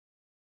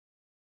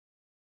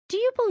Do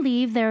you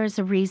believe there is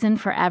a reason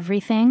for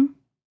everything?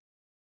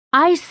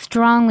 I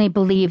strongly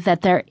believe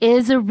that there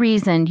is a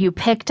reason you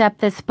picked up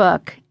this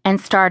book and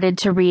started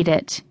to read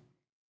it.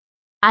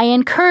 I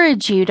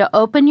encourage you to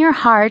open your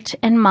heart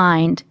and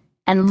mind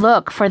and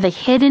look for the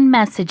hidden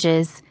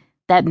messages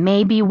that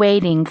may be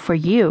waiting for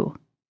you.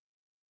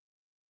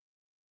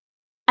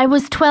 I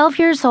was 12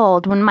 years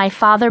old when my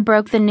father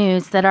broke the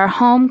news that our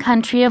home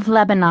country of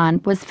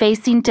Lebanon was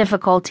facing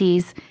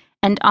difficulties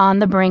and on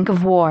the brink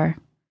of war.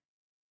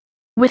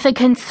 With a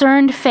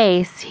concerned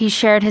face, he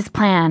shared his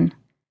plan.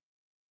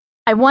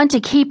 "I want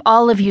to keep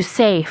all of you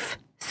safe,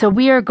 so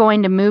we are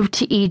going to move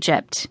to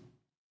Egypt."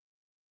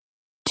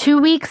 2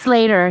 weeks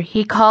later,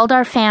 he called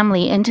our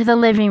family into the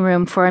living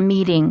room for a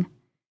meeting.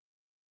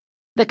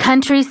 "The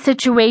country's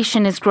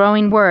situation is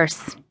growing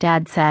worse,"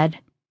 Dad said.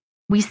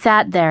 We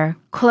sat there,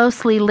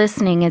 closely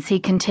listening as he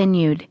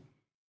continued.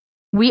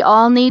 "We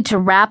all need to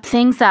wrap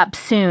things up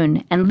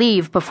soon and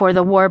leave before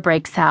the war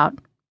breaks out."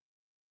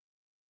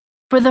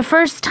 For the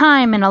first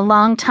time in a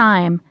long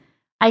time,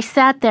 I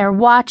sat there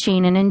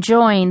watching and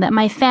enjoying that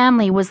my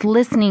family was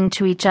listening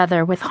to each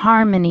other with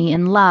harmony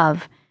and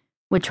love,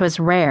 which was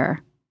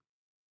rare.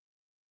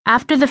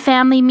 After the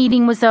family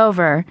meeting was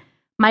over,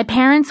 my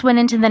parents went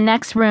into the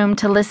next room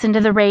to listen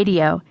to the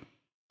radio,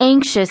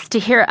 anxious to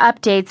hear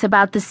updates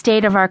about the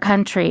state of our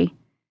country.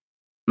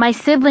 My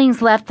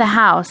siblings left the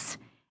house,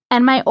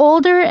 and my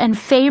older and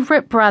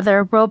favorite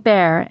brother,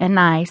 Robert, and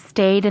I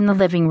stayed in the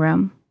living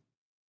room.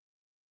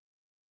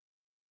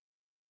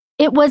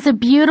 It was a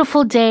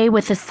beautiful day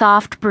with a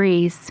soft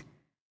breeze.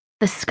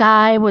 The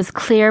sky was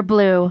clear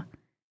blue.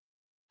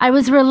 I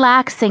was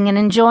relaxing and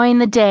enjoying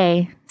the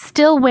day,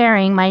 still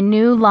wearing my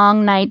new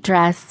long night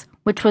dress,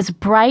 which was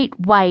bright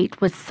white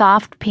with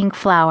soft pink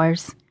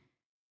flowers.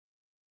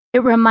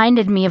 It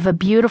reminded me of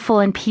a beautiful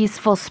and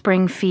peaceful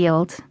spring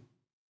field.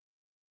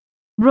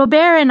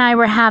 Robert and I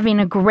were having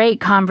a great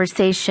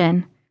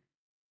conversation.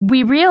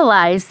 We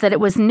realized that it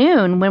was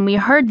noon when we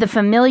heard the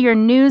familiar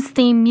news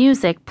theme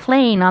music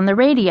playing on the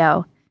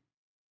radio.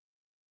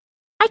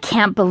 "I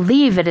can't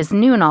believe it is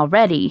noon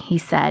already," he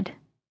said.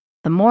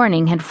 The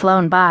morning had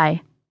flown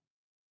by.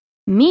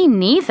 "Me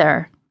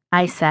neither,"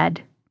 I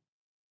said.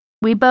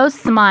 We both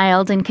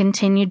smiled and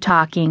continued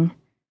talking.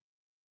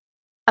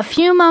 A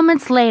few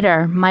moments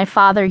later, my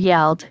father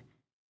yelled,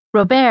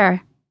 "Robert,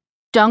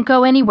 don't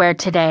go anywhere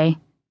today.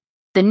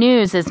 The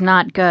news is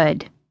not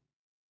good."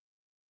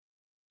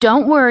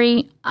 "Don't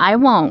worry, I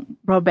won't,"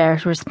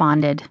 Robert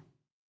responded.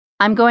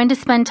 "I'm going to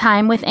spend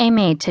time with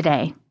Aimmee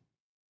today."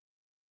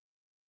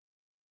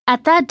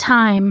 At that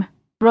time,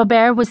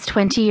 Robert was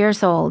 20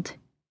 years old.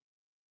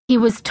 He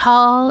was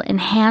tall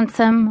and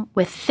handsome,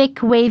 with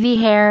thick wavy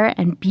hair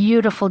and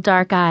beautiful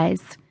dark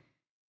eyes.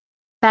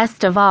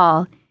 Best of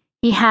all,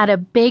 he had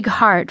a big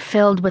heart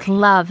filled with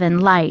love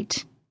and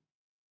light.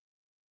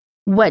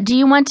 "What do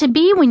you want to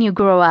be when you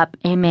grow up,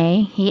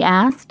 Aimmee?" he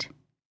asked.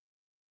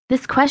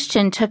 This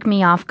question took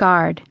me off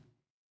guard.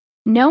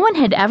 No one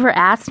had ever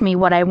asked me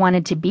what I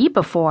wanted to be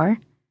before.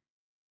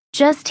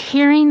 Just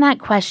hearing that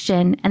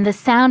question and the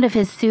sound of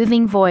his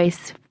soothing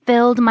voice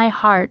filled my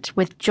heart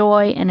with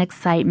joy and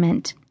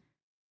excitement.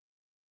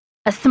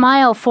 A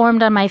smile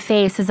formed on my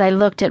face as I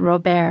looked at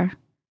Robert.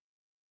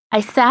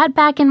 I sat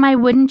back in my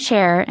wooden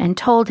chair and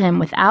told him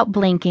without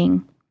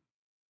blinking,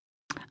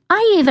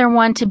 "I either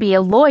want to be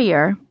a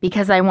lawyer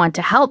because I want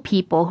to help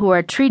people who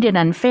are treated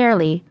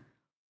unfairly,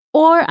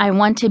 or I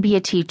want to be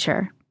a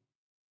teacher."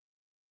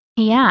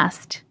 He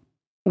asked,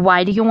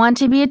 "Why do you want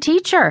to be a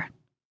teacher?"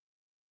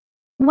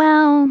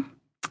 "Well,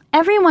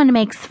 everyone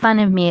makes fun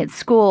of me at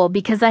school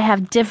because I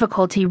have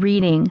difficulty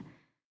reading.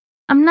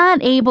 I'm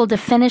not able to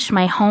finish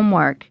my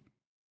homework.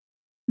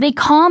 They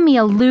call me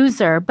a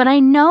loser, but I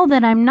know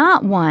that I'm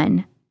not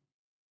one.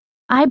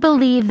 I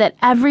believe that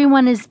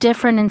everyone is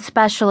different and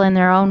special in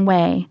their own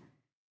way.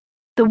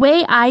 The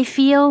way I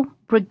feel,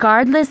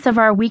 regardless of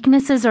our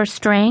weaknesses or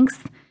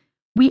strengths,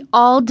 we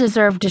all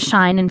deserve to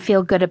shine and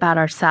feel good about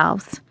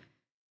ourselves.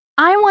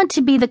 I want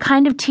to be the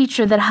kind of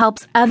teacher that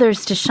helps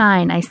others to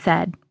shine," I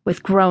said,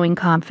 with growing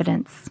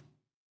confidence.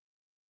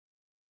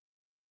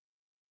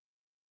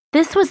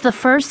 This was the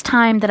first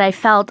time that I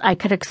felt I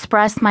could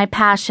express my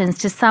passions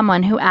to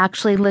someone who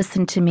actually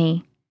listened to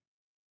me.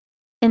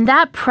 In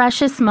that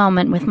precious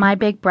moment with my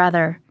big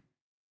brother,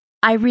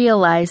 I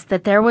realized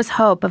that there was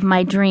hope of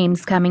my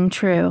dreams coming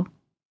true.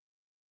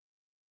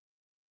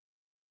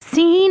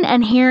 Seeing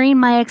and hearing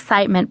my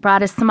excitement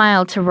brought a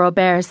smile to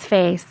Robert's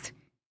face.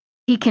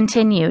 He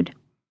continued,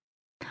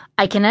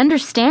 "I can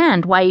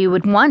understand why you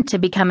would want to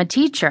become a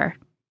teacher.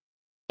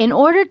 In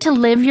order to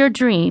live your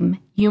dream,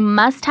 you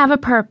must have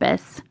a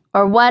purpose,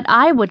 or what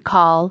I would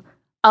call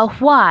a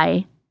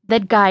why,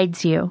 that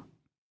guides you.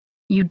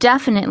 You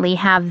definitely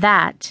have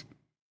that.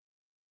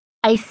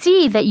 I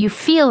see that you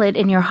feel it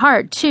in your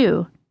heart,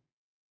 too.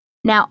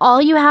 Now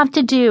all you have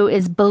to do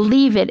is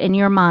believe it in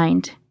your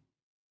mind.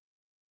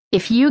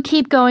 If you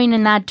keep going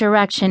in that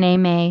direction,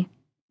 Aimmee,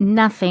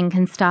 nothing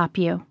can stop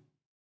you."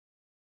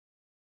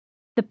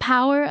 The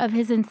power of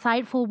his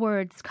insightful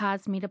words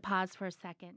caused me to pause for a second.